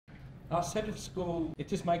As head of school,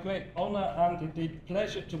 it is my great honour and indeed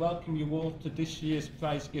pleasure to welcome you all to this year's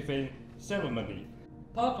prize-giving ceremony.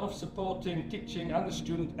 Part of supporting teaching and the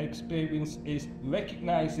student experience is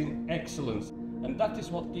recognising excellence, and that is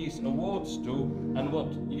what these awards do and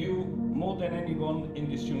what you, more than anyone in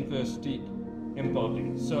this university,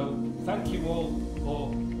 embody. So thank you all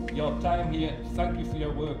for your time here, thank you for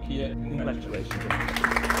your work here, congratulations.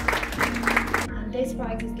 And this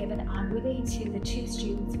prize is given annually to the 2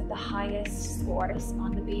 students with the highest scores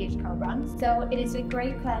on the BA programme. So it is with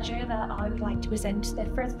great pleasure that I would like to present the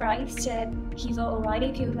first prize to QUB O'Reilly,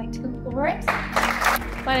 if you would like to come forward.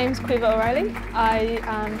 My name is QUB O'Reilly. I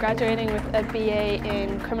am graduating with a BA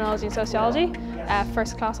in Criminology and Sociology,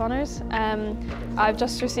 first class honours. I've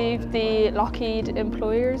just received the Lockheed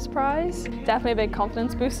Employers Prize. Definitely a big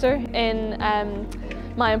confidence booster in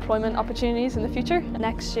my employment opportunities in the future.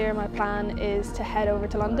 Next year my plan is to head over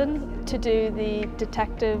to London to do the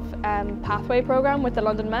detective pathway programme with the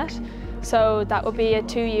London Met. So that will be a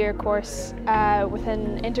 2-year course with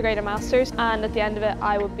an integrated master's, and at the end of it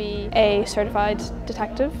I will be a certified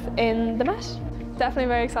detective in the Met. Definitely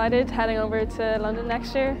very excited heading over to London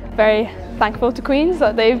next year. Very thankful to Queen's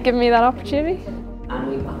that they've given me that opportunity. And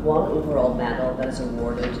we have 1 overall medal that is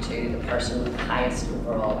awarded to the person with the highest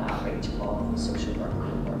overall average of social work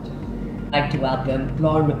award. I'd like to welcome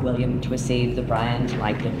Lauren McWilliam to receive the Brian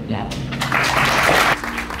Rankin medal.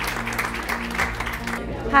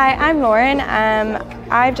 Hi, I'm Lauren.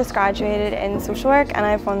 I've just graduated in social work and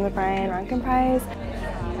I've won the Brian Rankin Prize.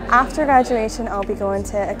 After graduation, I'll be going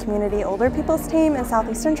to a community older people's team in South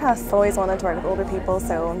Eastern Trust. I've always wanted to work with older people,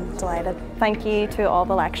 so I'm delighted. Thank you to all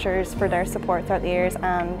the lecturers for their support throughout the years,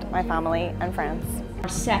 and my family and friends. Our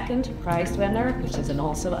second prize winner, which is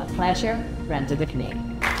also a pleasure, Brenda McNeill.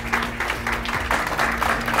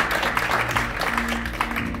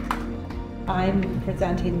 I'm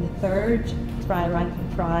presenting the 3rd Brian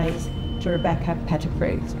Rankin Prize to Rebecca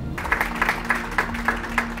Petticrew.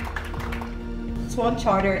 SWAN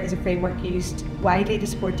Charter is a framework used widely to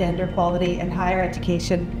support gender equality in higher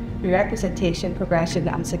education through representation, progression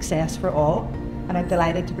and success for all, and I'm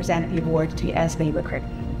delighted to present the award to Esme McCrink.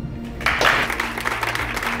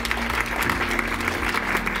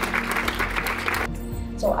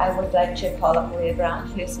 So I would like to call up Maria Grant,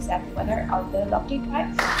 who is the 2nd winner of the Lockheed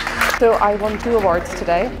Prize. So I won 2 awards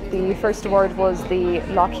today. The first award was the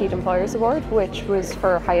Lockheed Employers Award, which was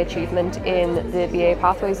for high achievement in the BA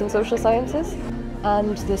Pathways in Social Sciences.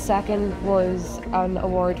 And the second was an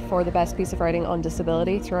award for the best piece of writing on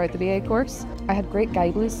disability throughout the BA course. I had great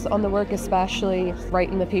guidance on the work, especially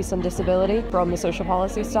writing the piece on disability from the social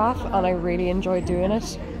policy staff, and I really enjoyed doing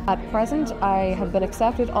it. At present, I have been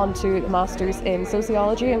accepted onto the Masters in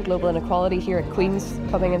Sociology and Global Inequality here at Queen's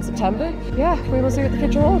coming in September. Yeah, we will see what the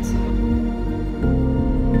future holds.